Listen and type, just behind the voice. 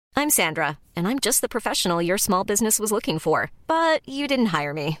I'm Sandra, and I'm just the professional your small business was looking for. But you didn't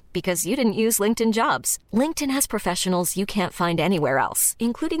hire me because you didn't use LinkedIn Jobs. LinkedIn has professionals you can't find anywhere else,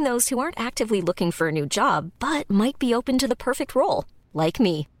 including those who aren't actively looking for a new job, but might be open to the perfect role, like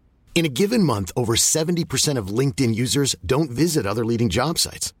me. In a given month, over 70% of LinkedIn users don't visit other leading job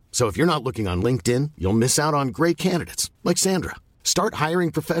sites. So if you're not looking on LinkedIn, you'll miss out on great candidates like Sandra. Start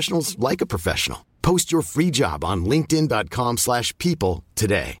hiring professionals like a professional. Post your free job on linkedin.com/people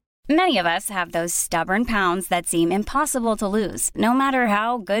today. Many of us have those stubborn pounds that seem impossible to lose, no matter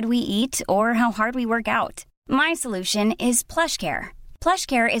how good we eat or how hard we work out. My solution is PlushCare.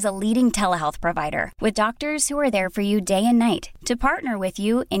 PlushCare is a leading telehealth provider with doctors who are there for you day and night to partner with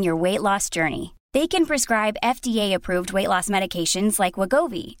you in your weight loss journey. They can prescribe FDA-approved weight loss medications like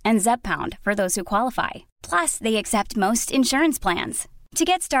Wegovy and Zepbound for those who qualify. Plus, they accept most insurance plans. To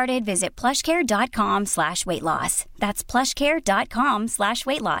get started, visit plushcare.com/weightloss. That's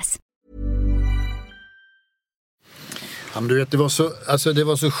plushcare.com/weightloss. Ja, men du vet, det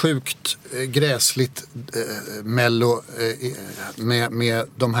var så sjukt gräsligt mello med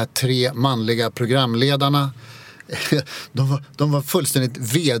de här 3 manliga programledarna. De var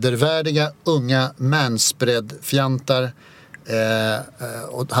fullständigt vedervärdiga unga manspread-fjantar.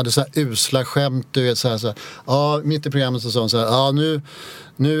 Och hade så här usla skämt, du vet, så här. Ja, mitt i programmet så sa hon så här: ja,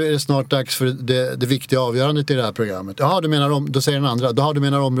 nu är det snart dags för det viktiga avgörandet i det här programmet. Ja, du menar då säger den andra: du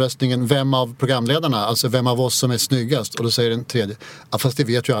menar omröstningen, vem av programledarna, alltså vem av oss som är snyggast? Och då säger den tredje: ja, fast det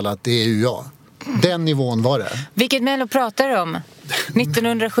vet ju alla att det är ju jag. Den nivån var det. Vilket Mello pratar du om?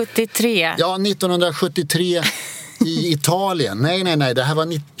 1973. Ja, 1973 i Italien. Nej, det här var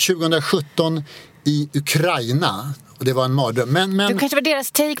 2017 i Ukraina. Och det var en mardröm. Men du kanske var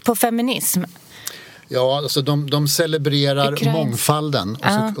deras take på feminism. Ja, alltså de celebrerar mångfalden.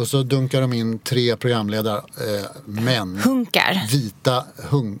 Och så dunkar de in 3 programledare, män. Hunkar. Vita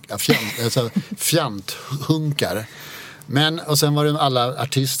fjanthunkar. Men, och sen var det alla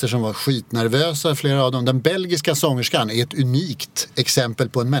artister som var skitnervösa, flera av dem. Den belgiska sångerskan är ett unikt exempel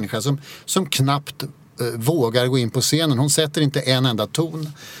på en människa som knappt vågar gå in på scenen. Hon sätter inte en enda ton.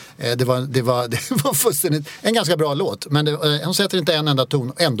 Det var fullständigt en ganska bra låt, men hon sätter inte en enda ton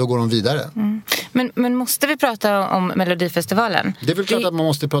och ändå går hon vidare. Men måste vi prata om Melodifestivalen? Det är väl klart att man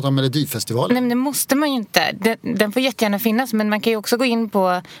måste prata om Melodifestivalen. Nej, men det måste man ju inte. Den får jättegärna finnas, men man kan ju också gå in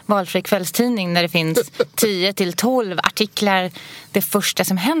på valfri kvällstidning där det finns 10-12 artiklar, det första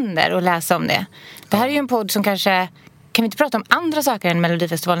som händer, och läsa om det. Det här är ju en podd som kanske... Kan vi inte prata om andra saker än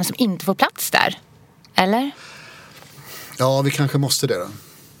Melodifestivalen som inte får plats där? Eller? Ja, vi kanske måste det då.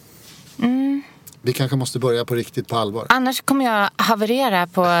 Vi kanske måste börja på riktigt på allvar. Annars kommer jag haverera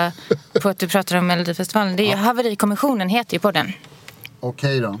på att du pratar om Melodifestivalen. Det är ju Haverikommissionen heter ju podden.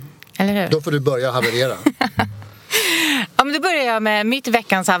 Okej då. Eller hur? Då får du börja haverera. Ja, men då börjar jag med mitt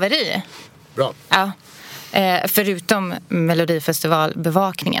veckans haveri. Bra. Ja. Förutom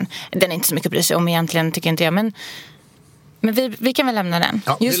Melodifestivalbevakningen. Den är inte så mycket att bry sig om egentligen, tycker inte jag. Men vi kan väl lämna den.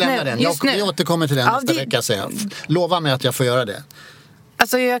 Ja, vi lämnar den. Jag återkommer till den nästa vecka. Lova mig att jag får göra det.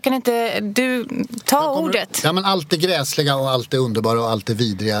 Alltså jag kan inte... Du, ordet. Ja, men allt det gräsliga och allt det underbara och allt det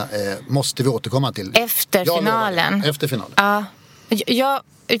vidriga måste vi återkomma till. Efter finalen. Efter finalen. Ja. Jag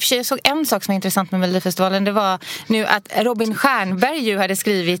såg en sak som var intressant med Melodifestivalen. Det var nu att Robin Stjernberg ju hade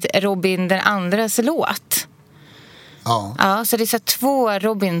skrivit Robin den andres låt. Ja, så det är så 2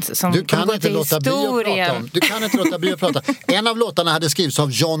 Robins som du kan inte låta bli att prata om. Du kan inte låta bli att prata. En av låtarna hade skrivits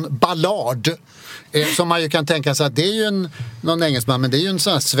av John Ballard. Som man ju kan tänka sig att det är ju någon engelsman, men det är ju en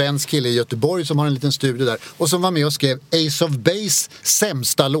sån här svensk kille i Göteborg som har en liten studio där och som var med och skrev Ace of Base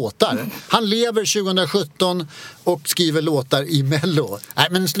sämsta låtar. Han lever 2017 och skriver låtar i Mello.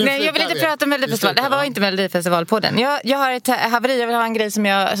 Nej, jag vill inte prata om Melodifestival. Det här var inte Melodifestivalpodden. Jag har ett haveri, jag vill ha en grej som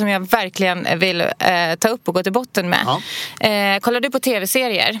jag verkligen vill ta upp och gå till botten med. Ja. Kollar du på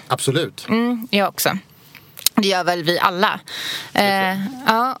tv-serier? Absolut. Jag också. Det gör väl vi alla.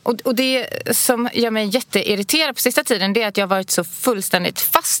 Ja, och det som gör mig jätteirriterad på sista tiden, det är att jag har varit så fullständigt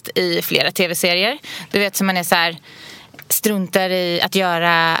fast i flera tv-serier. Du vet, som man är så här, struntar i att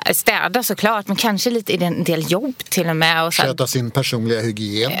städa såklart, men kanske lite i en del jobb till och med. Och sköta sin personliga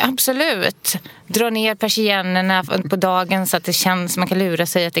hygien. Absolut. Dra ner persiennerna på dagen så att det känns, man kan lura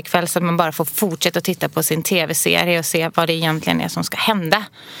sig att det är kväll så att man bara får fortsätta att titta på sin tv-serie och se vad det egentligen är som ska hända.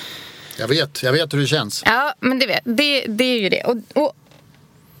 Jag vet hur det känns. Ja, men det är ju det.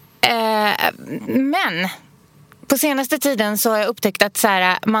 Men på senaste tiden så har jag upptäckt att så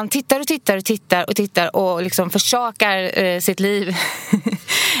här, man tittar och liksom försakar sitt liv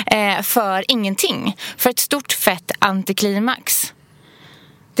för ingenting. För ett stort fett antiklimax.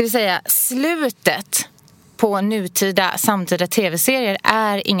 Det vill säga slutet på nutida, samtida tv-serier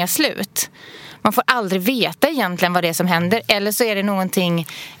är inga slut. Man får aldrig veta egentligen vad det är som händer. Eller så är det någonting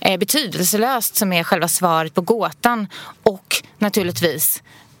betydelselöst som är själva svaret på gåtan. Och naturligtvis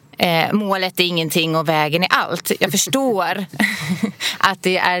målet är ingenting och vägen är allt. Jag förstår att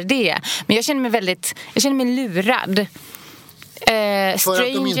det är det. Men jag känner mig lurad. För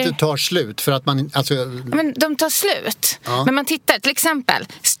att de inte tar slut. För att man, alltså... Men de tar slut. Ja. Men man tittar, till exempel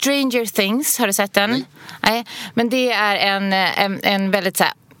Stranger Things, har du sett den? Nej. Men det är en väldigt så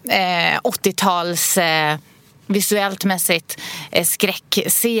här, 80-tals visuellt mässigt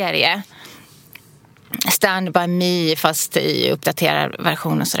skräckserie. Stand by me, fast i uppdaterad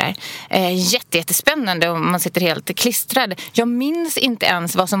version och sådär. Jättespännande och man sitter helt klistrad. Jag minns inte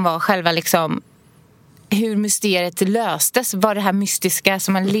ens vad som var själva liksom, hur mysteriet löstes, vad det här mystiska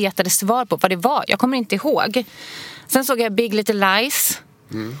som man letade svar på, vad det var. Jag kommer inte ihåg. Sen såg jag Big Little Lies.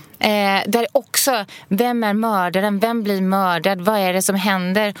 Där också, vem är mördaren? Vem blir mördad? Vad är det som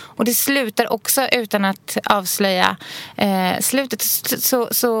händer? Och det slutar också, utan att avslöja slutet,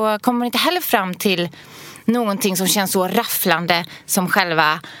 så kommer man inte heller fram till någonting som känns så rafflande som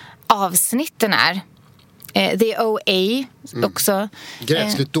själva avsnitten är. The OA också.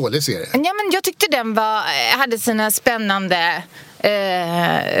 Gräsligt dålig serie. Ja, men jag tyckte den hade sina spännande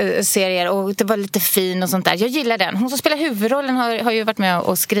serier och det var lite fin och sånt där. Jag gillar den. Hon som spelar huvudrollen har ju varit med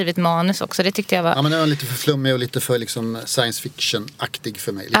och skrivit manus också. Det tyckte jag var... Ja, men den var lite för flummig och lite för liksom science fiction-aktig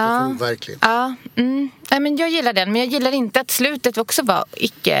för mig. Lite för overklig. Ja, ja, men jag gillar den. Men jag gillar inte att slutet också var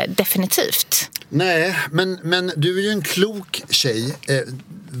icke definitivt. Nej, men du är ju en klok tjej.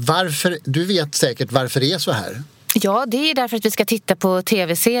 Du vet säkert varför det är så här. Ja, det är därför att vi ska titta på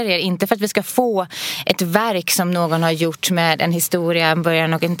tv-serier. Inte för att vi ska få ett verk som någon har gjort med en historia, en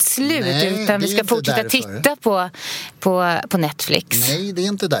början och en slut. Nej, utan vi ska fortsätta titta på Netflix. Nej, det är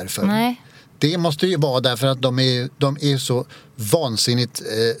inte därför. Nej. Det måste ju vara därför att de är så vansinnigt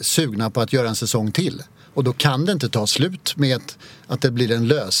sugna på att göra en säsong till. Och då kan det inte ta slut med att det blir en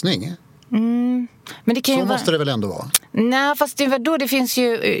lösning. Men det kan så måste det väl ändå vara? Nej, fast det finns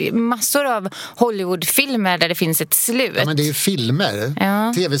ju massor av Hollywoodfilmer där det finns ett slut. Ja, men det är ju filmer.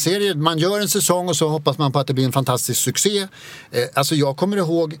 Ja. Tv-serier, man gör en säsong och så hoppas man på att det blir en fantastisk succé. Alltså jag kommer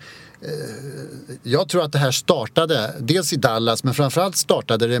ihåg, jag tror att det här startade dels i Dallas, men framförallt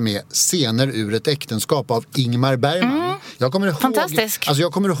startade det med scener ur ett äktenskap av Ingmar Bergman. Jag kommer ihåg, fantastisk. Alltså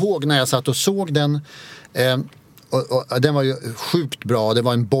jag kommer ihåg när jag satt och såg den. Och den var ju sjukt bra. Det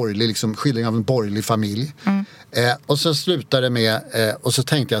var en borgerlig liksom, skildring av en borgerlig familj. Och så slutade det med och så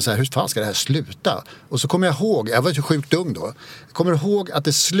tänkte jag så här, hur fan ska det här sluta? Och så kommer jag ihåg, jag var ju sjukt ung då. Jag kommer ihåg att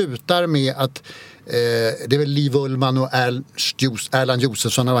det slutar med att det är väl Liv Ullmann och Erland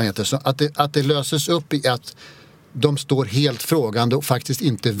Josefsson eller vad heter, så att det löses upp i att de står helt frågande och faktiskt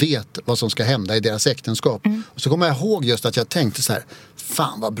inte vet vad som ska hända i deras äktenskap. Och så kommer jag ihåg just att jag tänkte så här,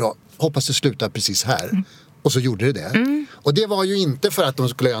 fan vad bra, hoppas det slutar precis här. Och så gjorde det. Och det var ju inte för att de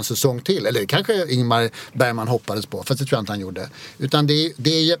skulle göra en säsong till. Eller kanske Ingmar Bergman hoppades på. Fast det tror jag inte han gjorde. Utan det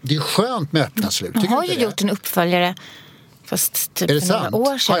är skönt med öppna slut. Han har ju gjort en uppföljare. Fast typ är det för sant?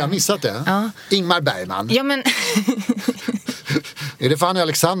 några år sedan. Har jag missat det? Ja. Ingmar Bergman. Ja, men... Är det Fanny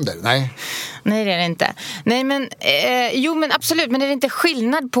Alexander? Nej. Nej, det är det inte. Nej, men, jo, men absolut. Men är det inte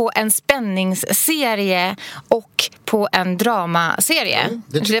skillnad på en spänningsserie och på en dramaserie? Jo,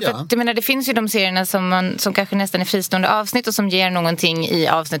 det tycker jag. Jag menar, det finns ju de serierna som kanske nästan är fristående avsnitt och som ger någonting i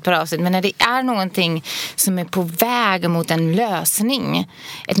avsnitt per avsnitt. Men när det är någonting som är på väg mot en lösning,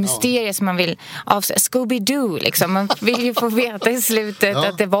 ett mysterium som man vill avslöja, Scooby-Doo liksom. Man vill ju få veta i slutet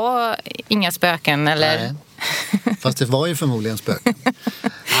att det var inga spöken eller... Nej. Fast det var ju förmodligen spöken.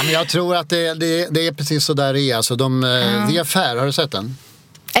 Ja, men jag tror att det är precis så där det är. Alltså The Affair, har du sett den?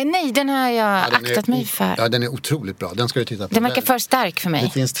 Nej, den har jag aktat mig för. Ja, den är otroligt bra. Den ska du titta på. Den verkar för stark för mig. Det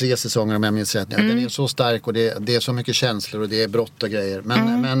finns 3 säsonger om jag minns rätt. Den är så stark och det är så mycket känslor och det är brott och grejer.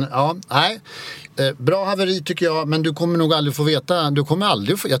 Men ja, nej. Bra haveri tycker jag, men du kommer nog aldrig få veta.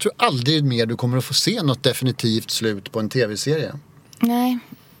 Jag tror aldrig mer du kommer att få se något definitivt slut på en tv-serie. Nej.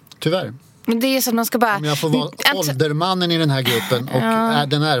 Tyvärr. Men det är så att man ska bara... Om jag får vara åldermannen i den här gruppen och är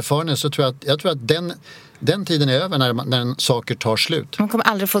den erfarne, så tror jag att den tiden är över när saker tar slut. Man kommer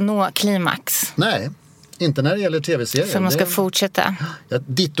aldrig få nå klimax. Nej, inte när det gäller tv-serier. Så man ska fortsätta.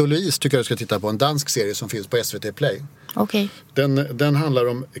 Ditto Louise tycker jag ska titta på, en dansk serie som finns på SVT Play. Okay. Den handlar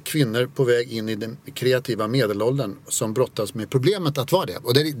om kvinnor på väg in i den kreativa medelåldern som brottas med problemet att vara det.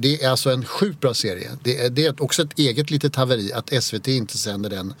 Och det är alltså en sjukt bra serie. Det är också ett eget litet haveri att SVT inte sänder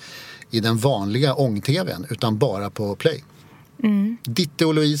den i den vanliga ång-tvn utan bara på Play. Ditte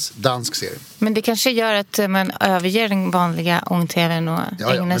och Louise, dansk serie. Men det kanske gör att man överger den vanliga ång-tvn och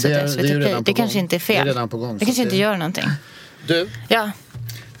ägnar sig till SVT. Det kanske inte är fel. Det är redan på gång. Det kanske inte gör någonting. Du, ja.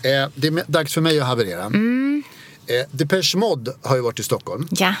 Det är dags för mig att haverera. Depeche Mode har ju varit i Stockholm.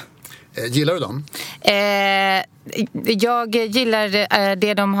 Ja. Gillar du dem? Jag gillar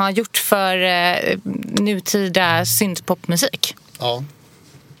det de har gjort för nutida syntpopmusik. Ja.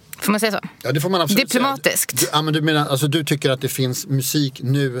 Får man säga så? Ja, det får man absolut Diplomatiskt. säga. Men du menar, alltså du tycker att det finns musik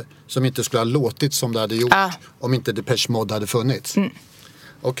nu som inte skulle ha låtit som det hade gjort om inte Depeche Mode hade funnits?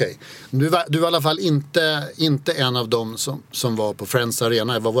 Okej. Du var i alla fall inte en av dem som var på Friends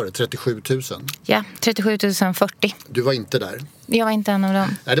Arena. Vad var det? 37 000? Ja, 37 040. Du var inte där? Jag var inte en av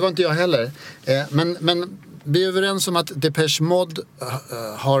dem. Nej, det var inte jag heller. Men vi är överens om att Depeche Mode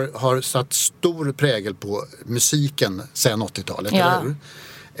har satt stor prägel på musiken sedan 80-talet, eller hur?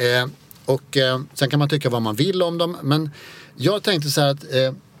 Sen kan man tycka vad man vill om dem. Men jag tänkte så här att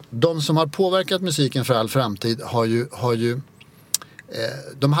de som har påverkat musiken för all framtid har ju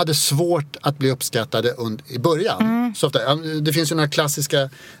de hade svårt att bli uppskattade i början. Så ofta, det finns ju några klassiska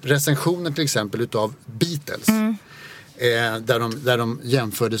recensioner till exempel utav Beatles. Där de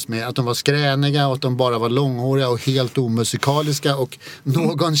jämfördes med att de var skräniga och att de bara var långhåriga och helt omusikaliska. Och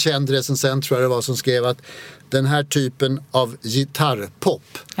någon känd recensent, tror jag det var, som skrev att den här typen av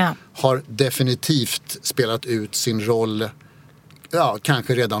gitarrpop har definitivt spelat ut sin roll,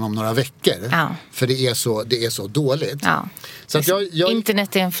 kanske redan om några veckor. För det är så dåligt. Så att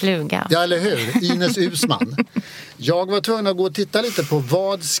Internet är en fluga. Ja, eller hur? Ines Usman. Jag var tvungen att gå och titta lite på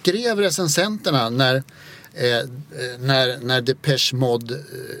vad skrev recensenterna när Depeche Mode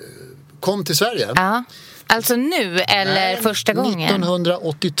kom till Sverige. Ja. Alltså nu eller första gången?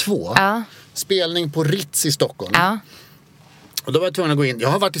 1982. Spelning på Ritz i Stockholm. Och då var jag tvungen att gå in. Jag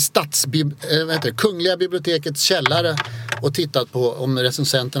har varit i Kungliga bibliotekets källare och tittat på om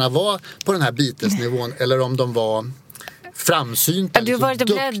recensenterna var på den här Beatles-nivån eller om de var framsynta. Du har varit och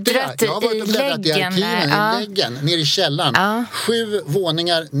bläddrat i läggen, ner i källaren. 7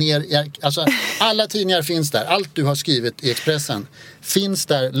 våningar ner. Alltså, alla tidningar finns där. Allt du har skrivit i Expressen finns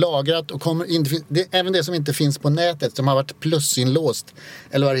där lagrat och kommer inte, även det som inte finns på nätet, som har varit plusinlåst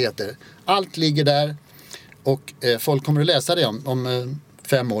eller vad det heter. Allt ligger där. Och folk kommer att läsa det om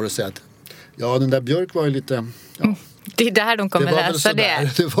 5 år och säga att den där Björk var ju lite... Det är där de kommer läsa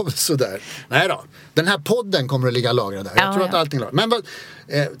det. Det var väl sådär. Nej då. Den här podden kommer att ligga lagrad där. Jag tror att allting är lagrad. Men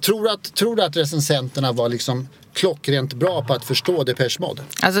tror du att recensenterna var liksom klockrent bra på att förstå Depeche Mode?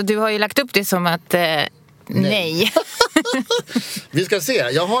 Alltså du har ju lagt upp det som att nej. Vi ska se.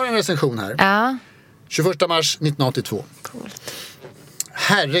 Jag har en recension här. 21 mars 1982. Coolt.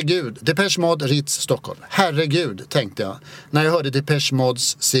 Herregud, Depeche Mode, Ritz, Stockholm. Herregud, tänkte jag när jag hörde Depeche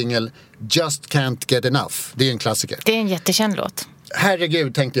Modes singel Just Can't Get Enough. Det är en klassiker. Det är en jättekänd låt.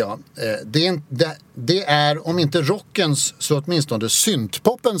 Herregud, tänkte jag. Det är om inte rockens så åtminstone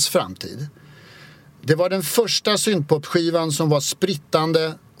syntpopens framtid. Det var den första syntpopskivan som var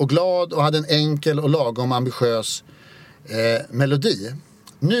sprittande och glad och hade en enkel och lagom ambitiös melodi.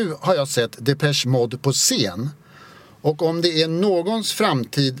 Nu har jag sett Depeche Mode på scen. Och om det är någons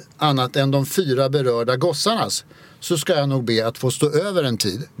framtid annat än de 4 berörda gossarnas, så ska jag nog be att få stå över en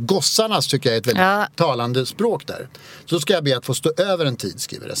tid. Gossarnas tycker jag är ett väldigt talande språk där. Så ska jag be att få stå över en tid,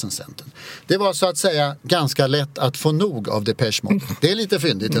 skriver recensenten. Det var så att säga ganska lätt att få nog av Depeche Mode. Det är lite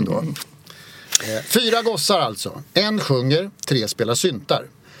fyndigt ändå. 4 gossar alltså. 1 sjunger, 3 spelar syntar.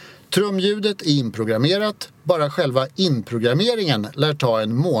 Trumljudet är inprogrammerat. Bara själva inprogrammeringen lär ta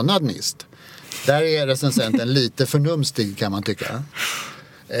en månad minst. Där är recensenten lite förnumstig, kan man tycka.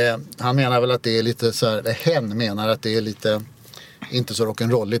 Han menar väl att det är lite så här, hen menar att det är lite inte så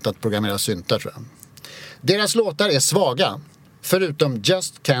rock'n'rolligt att programmera syntar, tror jag. Deras låtar är svaga, förutom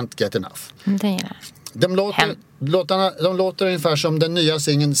Just Can't Get Enough. Det är de låter ungefär som den nya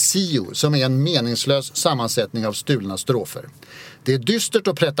singeln See You, som är en meningslös sammansättning av stulna strofer. Det är dystert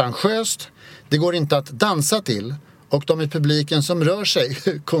och pretentiöst, det går inte att dansa till, och de i publiken som rör sig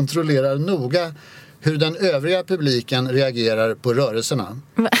kontrollerar noga hur den övriga publiken reagerar på rörelserna.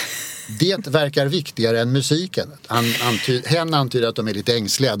 Det verkar viktigare än musiken. Hen antyder att de är lite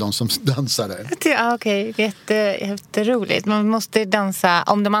ängsliga, de som dansar där. Ja, okej. Jätteroligt. Man måste dansa.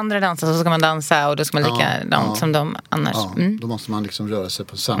 Om de andra dansar så ska man dansa, och då ska man likadant som de annars. Ja, då måste man liksom röra sig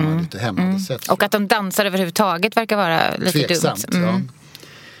på samma lite hämmande sätt. Och att de dansar överhuvudtaget verkar vara lite tveksamt, dumt.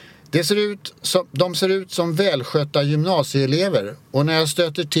 De ser ut som välskötta gymnasieelever, och när jag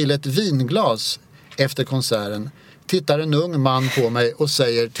stöter till ett vinglas efter konserten tittar en ung man på mig och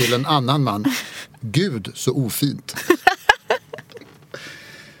säger till en annan man: Gud, så ofint.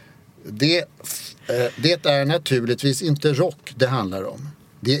 Det är naturligtvis inte rock det handlar om.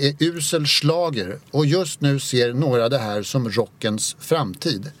 Det är usel schlager och just nu ser några det här som rockens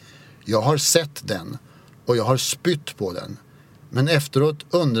framtid. Jag har sett den och jag har spytt på den. Men efteråt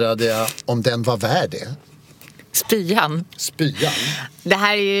undrade jag om den var värd det. Spyan. Det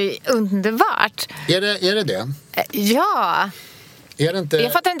här är ju underbart. Är det? Ja. Är det inte,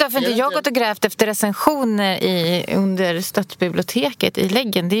 jag fattar inte varför inte jag gått och grävt efter recensioner under Stadsbiblioteket i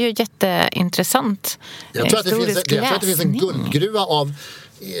Läggen. Det är ju jätteintressant. Jag tror att det finns en guldgruva av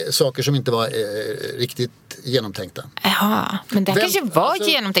saker som inte var riktigt genomtänkta. Ja, men det kanske var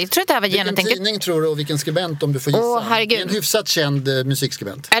genomtänkt. Jag tror att det här var genomtänkt. Vilken tidning tror du och vilken skribent om du får gissa? Herregud. Det är en hyfsat känd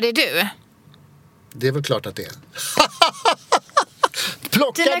musikskribent. Är det du? Det är väl klart att det är.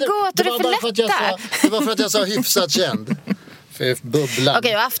 Dina gåtor är för lätta. Det var för att jag sa hyfsat känd. Bubblan.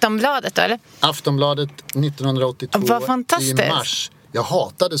 Okej, och Aftonbladet då, eller? Aftonbladet 1982 Vad fantastiskt. I mars. Jag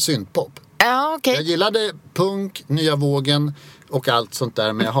hatade syntpop. Ja, okej. Jag gillade punk, nya vågen och allt sånt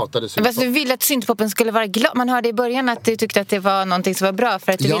där, men jag hatade syntpop. Fast du ville att syntpopen skulle vara glad. Man hörde i början att du tyckte att det var någonting som var bra,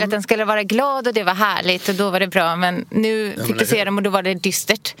 för att du ville att den skulle vara glad och det var härligt och då var det bra, men nu fick du se dem och då var det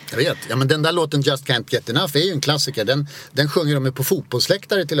dystert. Jag vet, men den där låten Just Can't Get Enough är ju en klassiker. Den sjunger de ju på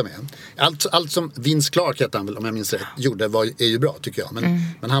fotbollsläktare till och med. Allt som Vince Clarke heter han väl, om jag minns rätt, gjorde är ju bra tycker jag,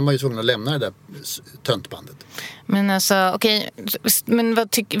 men han var ju tvungen att lämna det där töntbandet. Men alltså, okej, men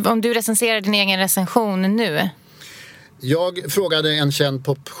om du recenserar din egen recension nu? Jag frågade en känd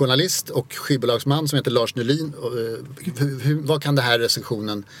popjournalist och skivbolagsman som heter Lars Nylin, vad kan det här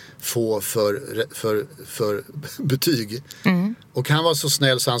recensionen få för betyg? Och han var så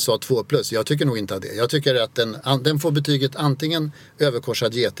snäll så han sa 2+. Jag tycker nog inte av det. Jag tycker att den får betyget antingen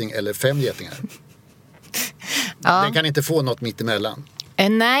överkorsad geting eller 5 getingar. Ja. Den kan inte få något mitt emellan.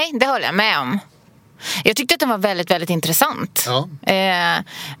 Nej, det håller jag med om. Jag tyckte att den var väldigt, väldigt intressant. Ja.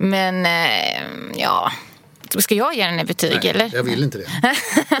 Men ja... Ska jag ge den ett betyg? Nej, eller? Jag vill inte det.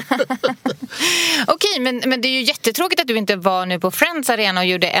 Okej, men det är ju jättetråkigt att du inte var nu på Friends Arena och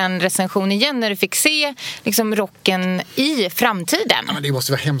gjorde en recension igen när du fick se liksom rocken i framtiden. Ja, men det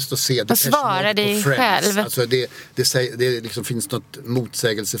måste vara hemskt att se. Och svara dig själv. Alltså det liksom finns något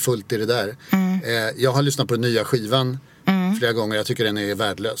motsägelsefullt i det där. Jag har lyssnat på den nya skivan flera gånger. Jag tycker den är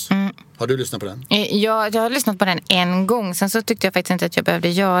värdelös. Har du lyssnat på den? Ja, jag har lyssnat på den en gång. Sen så tyckte jag faktiskt inte att jag behövde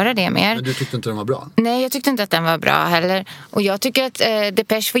göra det mer. Men du tyckte inte den var bra? Nej, jag tyckte inte att den var bra heller. Och jag tycker att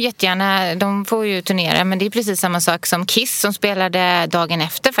Depeche får jättegärna, de får ju turnera. Men det är precis samma sak som Kiss som spelade dagen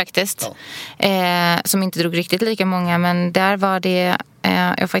efter faktiskt. Ja. Som inte drog riktigt lika många. Men där var det...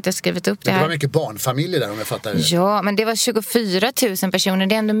 jag har faktiskt skrivit upp det här. Det var mycket barnfamiljer där om jag fattar det. Ja, men det var 24 000 personer.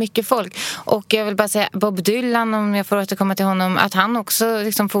 Det är ändå mycket folk. Och jag vill bara säga Bob Dylan, om jag får återkomma till honom, att han också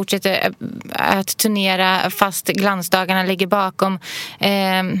liksom fortsätter att turnera fast glansdagarna ligger bakom.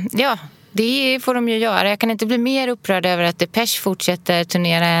 Ja, det får de ju göra. Jag kan inte bli mer upprörd över att Depeche fortsätter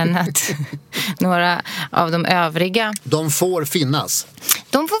turnera än att några av de övriga. De får finnas.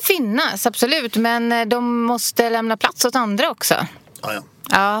 De får finnas, absolut. Men de måste lämna plats åt andra också.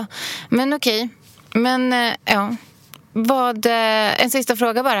 Ja, men okej. Men ja, en sista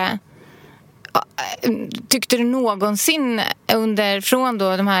fråga bara. Tyckte du någonsin från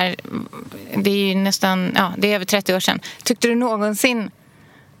då de här, det är ju nästan, ja, det är över 30 år sedan. Tyckte du någonsin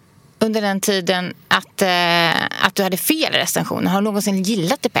under den tiden att du hade fel recensioner? Har du någonsin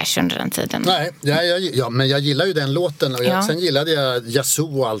gillat Depeche under den tiden? Nej, men jag gillar ju den låten. Och sen gillade jag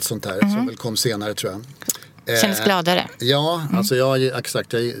Yazoo och allt sånt där som väl kom senare tror jag. Känns gladare. Ja, alltså jag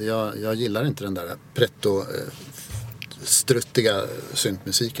gillar inte den där pretto struttiga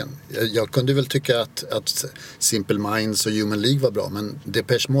syntmusiken. Jag kunde väl tycka att Simple Minds och Human League var bra, men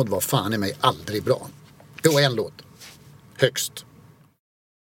Depeche Mode var fan i mig aldrig bra. Jo, en låt. Högst.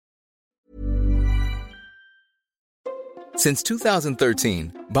 Since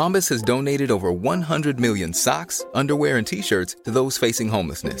 2013, Bombas has donated over 100 million socks, underwear, and T-shirts to those facing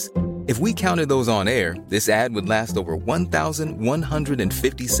homelessness. If we counted those on air, this ad would last over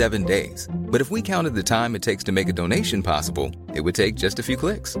 1,157 days. But if we counted the time it takes to make a donation possible, it would take just a few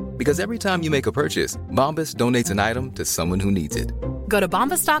clicks. Because every time you make a purchase, Bombas donates an item to someone who needs it. Go to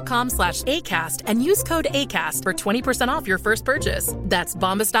bombas.com/ACAST and use code ACAST for 20% off your first purchase. That's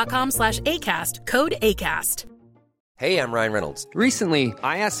bombas.com/ACAST, code ACAST. Hey, I'm Ryan Reynolds. Recently,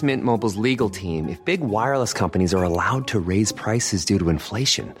 I asked Mint Mobile's legal team if big wireless companies are allowed to raise prices due to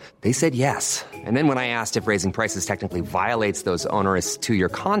inflation. They said yes. And then when I asked if raising prices technically violates those onerous 2-year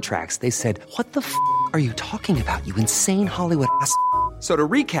contracts, they said, "What the f*** are you talking about, you insane Hollywood ass?" So to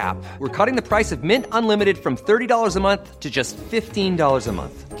recap, we're cutting the price of Mint Unlimited from $30 a month to just $15 a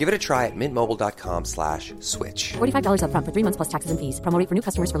month. Give it a try at mintmobile.com/switch. $45 up front for 3 months plus taxes and fees. Promo rate for new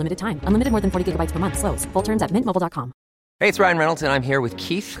customers for limited time. Unlimited more than 40 gigabytes per month. Slows full terms at mintmobile.com. Hey, it's Ryan Reynolds, and I'm here with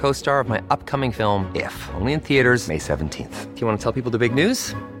Keith, co-star of my upcoming film, If, only in theaters May 17th. Do you want to tell people the big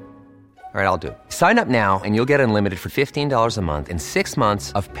news? All right, I'll do it. Sign up now and you'll get unlimited for $15 a month and 6 months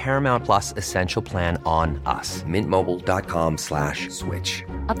of Paramount Plus Essential Plan on us. mintmobile.com/switch.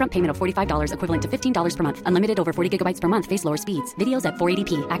 Upfront payment of $45 equivalent to $15 per month. Unlimited over 40 gigabytes per month. Face lower speeds. Videos at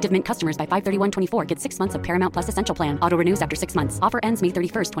 480p. Active Mint customers by 531.24 get 6 months of Paramount Plus Essential Plan. Auto renews after 6 months. Offer ends May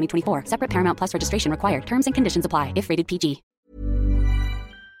 31st, 2024. Separate Paramount Plus registration required. Terms and conditions apply if rated PG.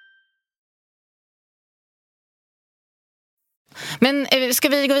 Men ska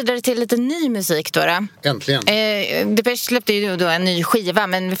vi gå vidare till lite ny musik då? Äntligen. Depeche släppte ju då en ny skiva,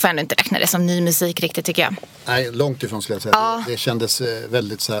 men vi får ändå inte räkna det som ny musik riktigt, tycker jag. Nej, långt ifrån skulle jag säga. Ja. Det kändes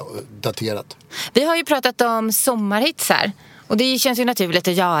väldigt så här, daterat. Vi har ju pratat om sommarhits här. Och det känns ju naturligt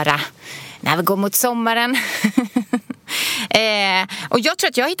att göra när vi går mot sommaren. Och jag tror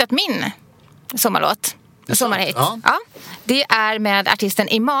att jag har hittat min sommarlåt. Sommarhit. Ja. Det är med artisten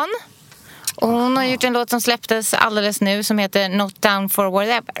Iman. Och hon har gjort en låt som släpptes alldeles nu som heter Not Down for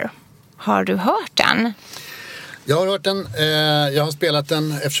Whatever. Har du hört den? Jag har hört den. Jag har spelat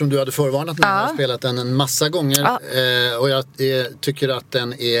den eftersom du hade förvarnat mig. Jag har spelat den en massa gånger. Och jag tycker att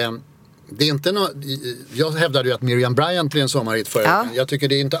den är... Det är inte jag hävdade ju att Miriam Bryant blir en sommarhit förra veckan. Jag tycker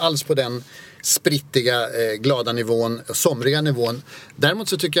det är inte alls på den sprittiga, glada nivån, somriga nivån. Däremot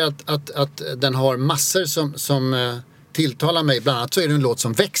så tycker jag att den har massor som tilltalar mig. Bland annat så är det en låt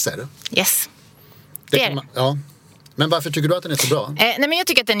som växer. Yes. Ja. Men varför tycker du att den är så bra? Nej, men jag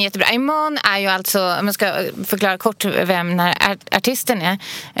tycker att den är jättebra. Iman är ju alltså, om jag ska förklara kort vem den här artisten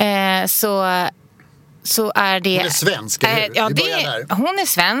är, så är det... Hon är svensk, eller hur? Ja, hon är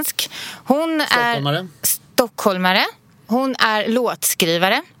svensk. Hon är stockholmare. Hon är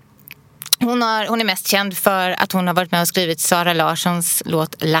låtskrivare. Hon är mest känd för att hon har varit med och skrivit Sara Larssons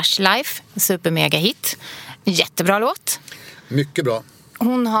låt Lush Life. Supermega hit. Jättebra låt. Mycket bra.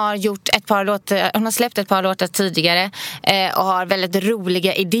 Hon har hon har släppt ett par låtar tidigare och har väldigt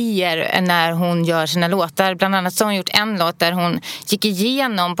roliga idéer när hon gör sina låtar. Bland annat så har hon gjort en låt där hon gick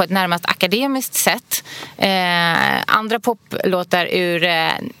igenom på ett närmast akademiskt sätt andra poplåtar ur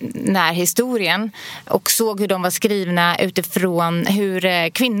närhistorien och såg hur de var skrivna utifrån hur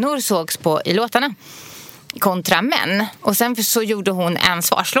kvinnor sågs på i låtarna kontra män. Och sen så gjorde hon en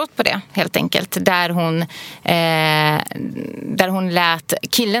svarslåt på det, helt enkelt. Där hon lät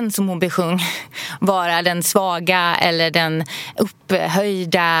killen som hon besjung vara den svaga eller den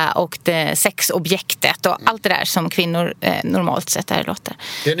upphöjda och det sexobjektet och allt det där som kvinnor normalt sett är låtar.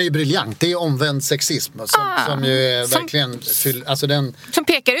 Den är ju briljant. Det är omvänd sexism som ju är verkligen som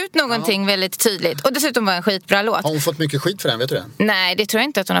pekar ut någonting väldigt tydligt. Och dessutom var en skitbra låt. Har hon fått mycket skit för den, vet du det? Nej, det tror jag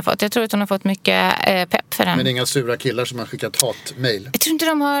inte att hon har fått. Jag tror att hon har fått mycket pepp för den. Men det är inga sura killar som har skickat hatmail. Jag tror inte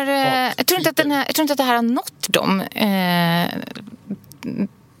de har jag tror inte att det här har nått dem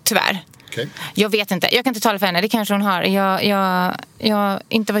tyvärr. Okay. Jag vet inte. Jag kan inte tala för henne. Det kanske hon har. Jag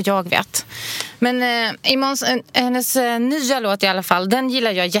inte vad jag vet. Men hennes nya låt i alla fall, den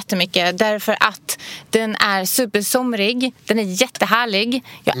gillar jag jättemycket därför att den är supersomrig. Den är jättehärlig.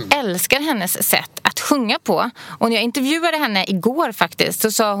 Jag älskar hennes sätt att sjunga på. Och när jag intervjuade henne igår faktiskt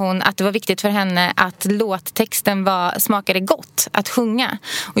så sa hon att det var viktigt för henne att låttexten smakade gott att sjunga.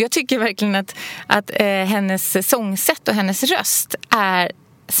 Och jag tycker verkligen att hennes sångsätt och hennes röst är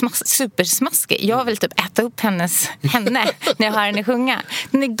supersmaskig. Jag vill typ äta upp henne när jag hör henne sjunga.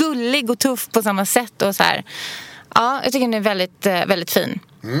 Den är gullig och tuff på samma sätt och så här. Ja, jag tycker den är väldigt, väldigt fin.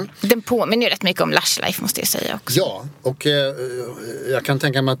 Den påminner ju rätt mycket om Lush Life, måste jag säga också. Ja, och jag kan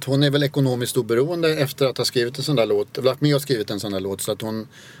tänka mig att hon är väl ekonomiskt oberoende efter att ha skrivit en sån där låt. Varit med och skrivit en sån där låt så att hon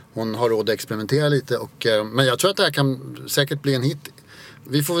har råd att experimentera lite. Men jag tror att det här kan säkert bli en hit.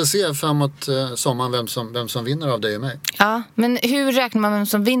 Vi får väl se framåt sommaren vem som vinner av dig och mig. Ja, men hur räknar man vem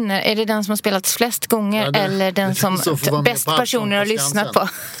som vinner? Är det den som har spelats flest gånger eller den som bäst personer har lyssnat på?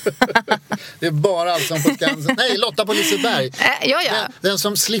 Det är bara Allsång på Skansen. Nej, Lotta på Liseberg. Ja. Den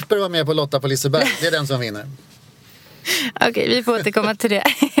som slipper vara med på Lotta på Liseberg, det är den som vinner. Okej, vi får återkomma till det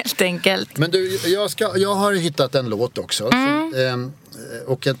helt enkelt. Men du, jag har hittat en låt också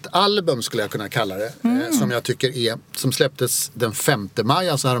och ett album skulle jag kunna kalla det som jag tycker som släpptes den 5 maj,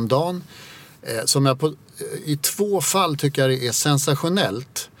 alltså häromdagen, som jag i 2 fall tycker är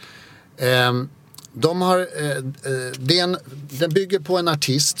sensationellt. Den bygger på en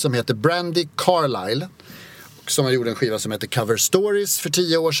artist som heter Brandi Carlile som har gjort en skiva som heter Cover Stories för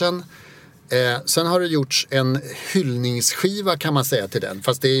 10 år sedan. Sen har det gjorts en hyllningsskiva kan man säga till den.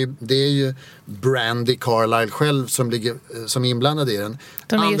 Fast det är ju Brandi Carlile själv som är inblandad i den.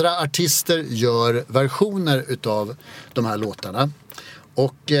 Andra artister gör versioner utav de här låtarna.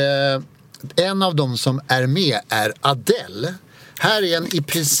 Och en av dem som är med är Adele. Här är en i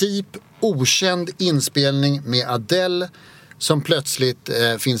princip okänd inspelning med Adele som plötsligt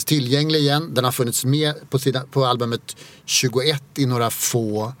finns tillgänglig igen. Den har funnits med på albumet 21 i några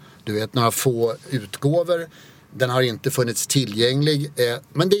få utgåvor. Den har inte funnits tillgänglig.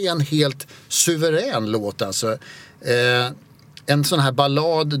 Men det är en helt suverän låt alltså. En sån här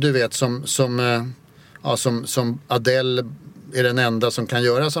ballad, du vet, som Adele är den enda som kan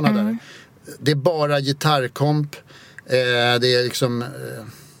göra såna där. Det är bara gitarrkomp. Det är liksom...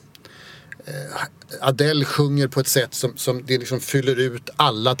 Adele sjunger på ett sätt som det liksom fyller ut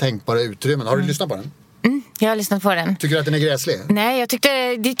alla tänkbara utrymmen. Har du lyssnat på den? Jag har lyssnat på den. Tycker du att den är gräslig? Nej,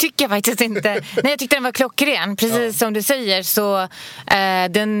 det tycker jag faktiskt inte. Nej, jag tyckte den var klockren. Precis som du säger så,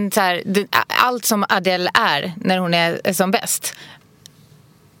 allt som Adele är när hon är som bäst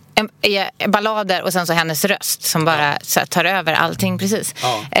är ballader och sen så hennes röst som bara så här, tar över allting precis.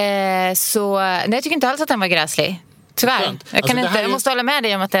 Nej, jag tycker inte alls att den var gräslig. Tyvärr. Jag måste hålla med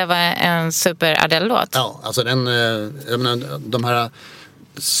dig om att det var en super Adele-låt. Ja, alltså jag menar, de här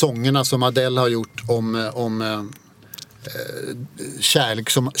sångerna som Adele har gjort om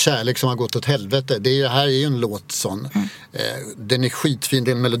kärlek som har gått åt helvete. Här är ju en låt sån. Den är skitfin,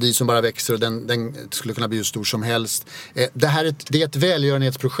 det är en melodi som bara växer och den skulle kunna bli hur stor som helst. Det är ett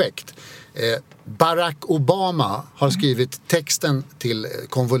välgörenhetsprojekt. Barack Obama har skrivit texten till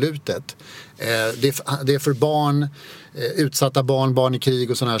konvolutet. Det är för barn, utsatta barn i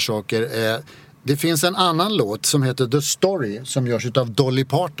krig och såna här saker. Det finns en annan låt som heter The Story som görs av Dolly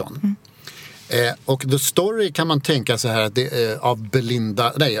Parton. Och The Story kan man tänka så här att det är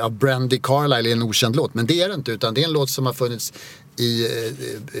av Brandi Carlile är en okänd låt, men det är det inte, utan det är en låt som har funnits i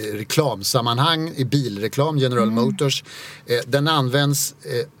reklamsammanhang, i bilreklam, General Motors. Den används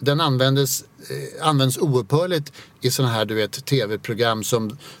oupphörligt i såna här, du vet, tv-program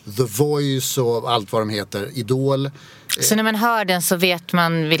som The Voice och allt vad de heter, Idol. Så när man hör den så vet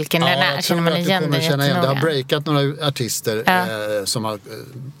man vilken den är, känner man igen den jättenoga. Det har breakat några artister som har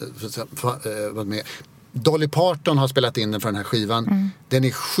varit med. Dolly Parton har spelat in den för den här skivan. Den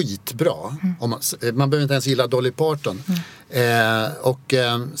är skitbra. Man behöver inte ens gilla Dolly Parton.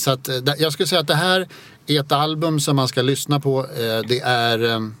 Så att, jag skulle säga att det här är ett album som man ska lyssna på. Det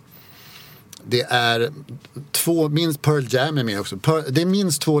är minst Pearl Jam är med också. Det är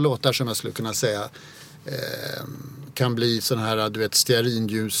minst 2 låtar som jag skulle kunna säga kan bli sån här, du vet,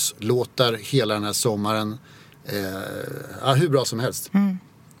 stearinljuslåtar hela den här sommaren. Hur bra som helst.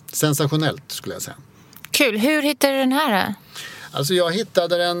 Sensationellt skulle jag säga. Kul. Hur hittade du den här? Alltså jag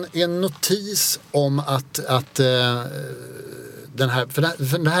hittade den i en notis om att den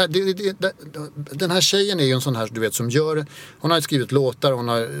här tjejen är ju en sån här, du vet, som hon har skrivit låtar, hon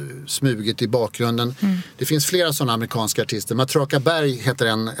har smugit i bakgrunden. Det finns flera såna amerikanska artister. Matraka Berg heter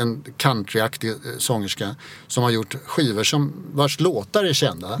en countryaktig sångerska som har gjort skivor vars låtar är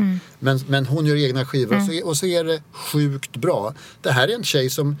kända. Men hon gör egna skivor och så är det sjukt bra. Det här är en tjej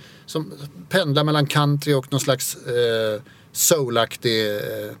som pendlar mellan country och någon slags soulaktig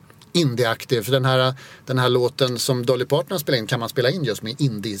indieaktig, för den här låten som Dolly Parton spelar in kan man spela in just med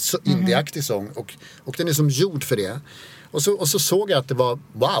indieaktig sång och den är som gjord för det. Och så såg jag att det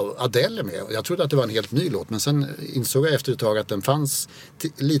var Adele med. Jag trodde att det var en helt ny låt, men sen insåg jag efter ett tag att den fanns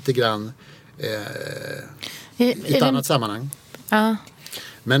lite grann i ett annat sammanhang. Ja.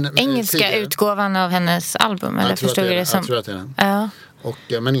 Men engelska utgåvan av hennes album, eller förstod jag det som? Jag tror att det är den. Ja.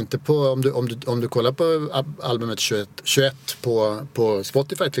 Men inte på, om du kollar på albumet 21 på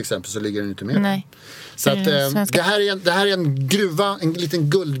Spotify till exempel, så ligger den inte med. Nej. Så att, det här är en liten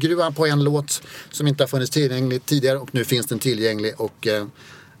guldgruva på en låt som inte har funnits tillgänglig tidigare, och nu finns den tillgänglig, och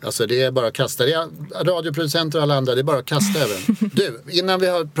alltså det är bara att kasta. Det är radioproducenter och alla andra, det är bara att kasta över. Du, innan vi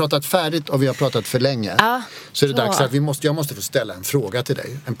har pratat färdigt och vi har pratat för länge, så är det dags att jag måste få ställa en fråga till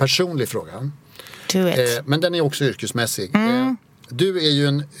dig. En personlig fråga. Do it. Men den är också yrkesmässig. Du är ju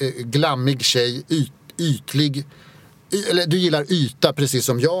en glammig tjej, ytlig, eller du gillar yta precis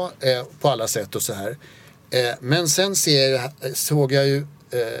som jag på alla sätt och så här. Men sen såg jag ju,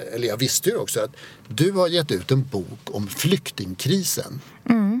 eller jag visste ju också, att du har gett ut en bok om flyktingkrisen.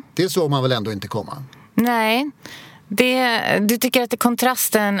 Det såg man väl ändå inte komma? Nej. Du tycker att det är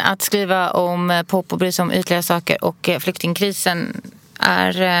kontrasten att skriva om pop och bry sig om ytliga saker och flyktingkrisen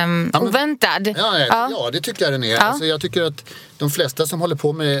är oväntad. Ja, det tycker jag den är. Alltså, jag tycker att de flesta som håller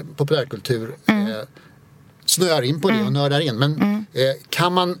på med populärkultur snöar in på det och nördar in. Men,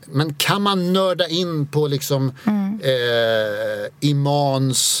 kan man nörda in på liksom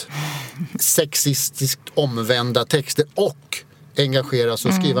Imans sexistiskt omvända texter och engageras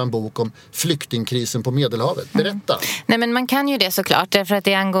och skriva en bok om flyktingkrisen på Medelhavet? Berätta. Nej, men man kan ju det såklart, därför att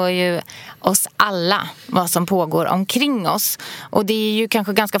det angår ju oss alla vad som pågår omkring oss. Och det är ju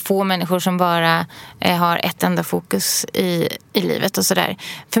kanske ganska få människor som bara har ett enda fokus i livet och sådär.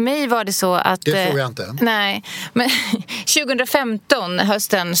 För mig var det så att... Det tror jag inte. Nej, men 2015,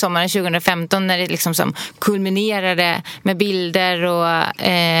 sommaren 2015, när det liksom som kulminerade med bilder och...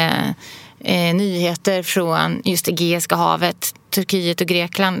 nyheter från just Egeiska havet, Turkiet och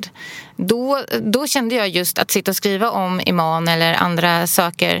Grekland. Då kände jag just att sitta och skriva om Iman eller andra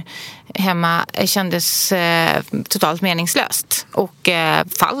saker hemma kändes totalt meningslöst och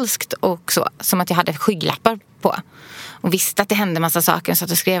falskt och så, som att jag hade skygglappar på och visste att det hände massa saker så att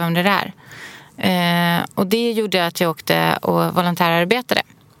jag skrev om det där. Och det gjorde att jag åkte och volontärarbetade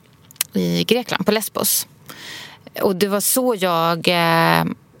i Grekland, på Lesbos. Och det var så jag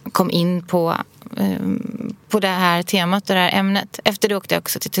kom in på det här temat, det här ämnet. Efter det åkte jag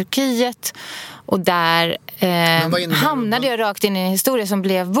också till Turkiet och där hamnade jag rakt in i en historia som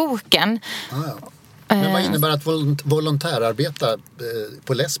blev boken. Men vad innebär att volontärarbeta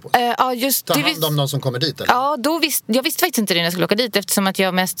på Lesbos? Ja, just ta hand om någon som kommer dit? Eller? Ja, jag visste faktiskt inte det när jag skulle åka dit, eftersom att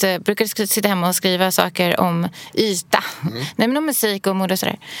jag mest brukade sitta hemma och skriva saker om yta. Nej, men om musik och mode och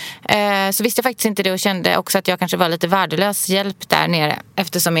sådär. Så visste jag faktiskt inte det och kände också att jag kanske var lite värdelös hjälp där nere,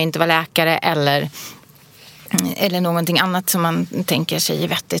 eftersom jag inte var läkare eller någonting annat som man tänker sig är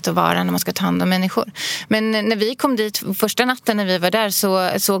vettigt att vara när man ska ta hand om människor. Men när vi kom dit första natten när vi var där så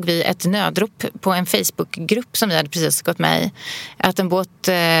såg vi ett nödrop på en Facebookgrupp som vi hade precis gått med i. Att en båt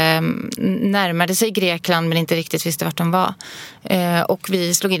närmade sig Grekland men inte riktigt visste vart de var. Och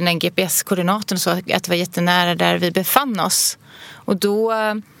vi slog in den GPS-koordinaten och så att det var jättenära där vi befann oss. Och då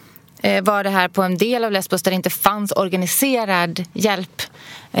var det här på en del av Lesbos där det inte fanns organiserad hjälp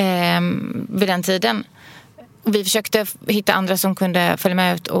vid den tiden. Vi försökte hitta andra som kunde följa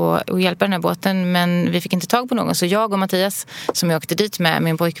med ut och hjälpa den här båten, men vi fick inte tag på någon. Så jag och Mattias, som jag åkte dit med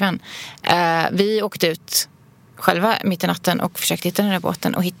min pojkvän, vi åkte ut själva mitt i natten och försökte hitta den här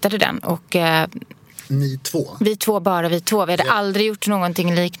båten och hittade den. Och, ni två? Vi två. Vi hade aldrig gjort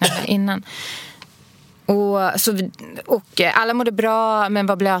någonting liknande innan. Och alla mådde bra men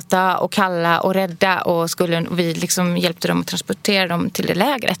var blöta och kalla och rädda och vi liksom hjälpte dem att transportera dem till det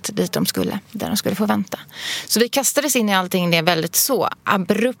lägret dit där de skulle få vänta. Så vi kastades in i allting det väldigt så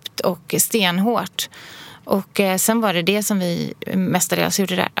abrupt och stenhårt. Och sen var det som vi mestadels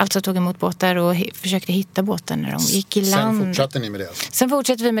gjorde där. Alltså tog emot båtar och försökte hitta båten när de gick i land. Sen fortsatte ni med det? Sen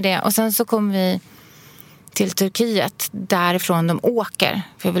fortsatte vi med det och sen så kom vi till Turkiet, därifrån de åker.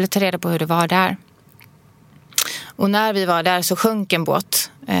 För jag ville ta reda på hur det var där. Och när vi var där så sjönk en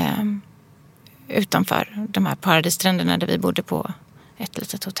båt utanför de här paradisstränderna där vi bodde på ett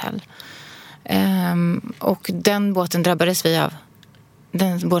litet hotell. Och den båten drabbades vi av.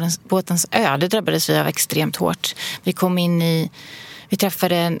 Båtens öde drabbades vi av extremt hårt. Vi kom in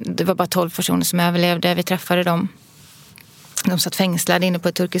det var bara 12 personer som överlevde. Vi träffade dem. De satt fängslade inne på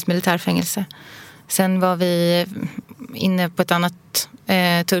ett turkiskt militärfängelse. Sen var vi inne på ett annat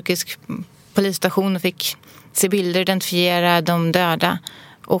turkisk polisstation och fick se bilder, identifiera de döda.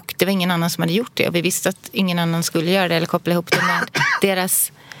 Och det var ingen annan som hade gjort det. Och vi visste att ingen annan skulle göra det eller koppla ihop det med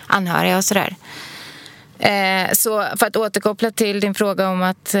deras anhöriga och sådär. Så för att återkoppla till din fråga om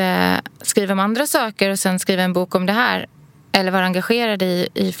att skriva om andra saker och sen skriva en bok om det här eller vara engagerad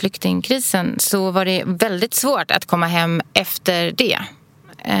i flyktingkrisen, så var det väldigt svårt att komma hem efter det.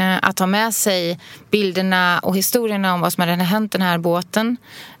 Att ha med sig bilderna och historierna om vad som hade hänt den här båten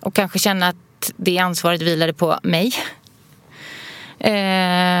och kanske känna att det ansvaret vilade på mig.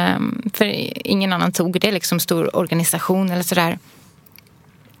 För ingen annan tog det, liksom stor organisation eller sådär.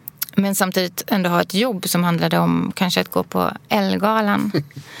 Men samtidigt ändå ha ett jobb som handlade om kanske att gå på Ellegalan.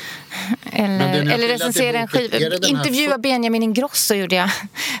 eller recensera en skiva. Intervjua Benjamin Ingrosso gjorde jag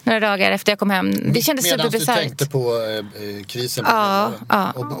några dagar efter jag kom hem. Det kändes superbesarrt. Medan du tänkte på krisen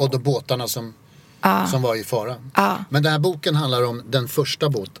och de båtarna som var i fara. Men den här boken handlar om den första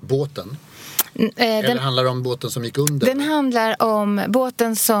båten. Eller handlar det om båten som gick under? Den handlar om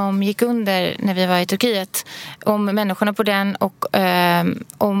båten som gick under när vi var i Turkiet. Om människorna på den och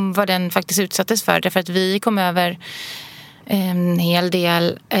om vad den faktiskt utsattes för. Därför att vi kom över en hel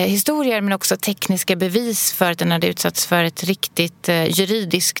del historier men också tekniska bevis för att den hade utsatts för ett riktigt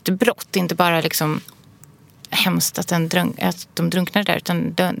juridiskt brott. Inte bara liksom hemskt att de drunknade där,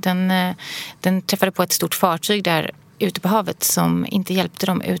 utan den träffade på ett stort fartyg där ute på havet som inte hjälpte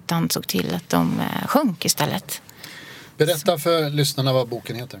dem utan såg till att de sjönk istället. Berätta för lyssnarna vad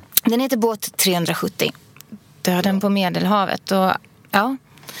boken heter. Den heter Båt 370. Döden på Medelhavet. Och ja,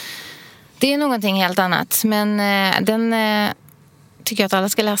 det är någonting helt annat. Men den tycker jag att alla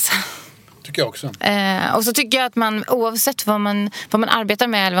ska läsa. Tycker jag också. Och så tycker jag att man, oavsett vad man arbetar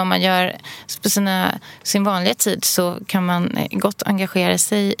med eller vad man gör på sin vanliga tid, så kan man gott engagera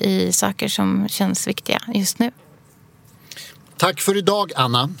sig i saker som känns viktiga just nu. Tack för idag,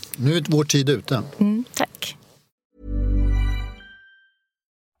 Anna. Nu är vår tid ute. Tack.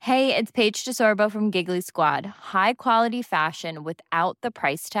 Hey, it's Paige DeSorbo from Giggly Squad. High quality fashion without the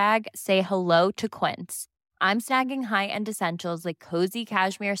price tag. Say hello to Quince. I'm snagging high-end essentials like cozy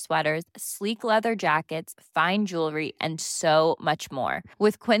cashmere sweaters, sleek leather jackets, fine jewelry, and so much more.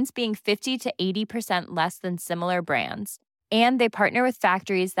 With Quince being 50 to 80% less than similar brands. And they partner with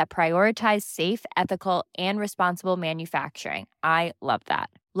factories that prioritize safe, ethical, and responsible manufacturing. I love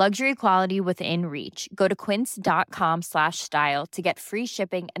that. Luxury quality within reach. Go to quince.com/style to get free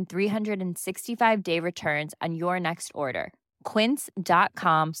shipping and 365-day returns on your next order.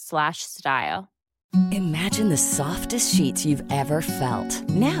 Quince.com/style. Imagine the softest sheets you've ever felt.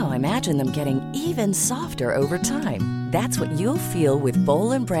 Now imagine them getting even softer over time. That's what you'll feel with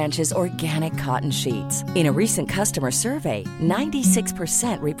Boll & Branch's organic cotton sheets. In a recent customer survey,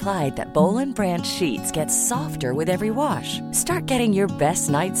 96% replied that Boll & Branch sheets get softer with every wash. Start getting your best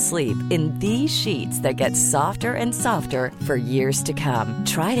night's sleep in these sheets that get softer and softer for years to come.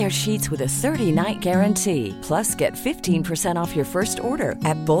 Try their sheets with a 30-night guarantee. Plus, get 15% off your first order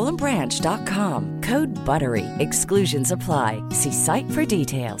at bollandbranch.com. Code BUTTERY. Exclusions apply. See site for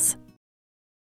details.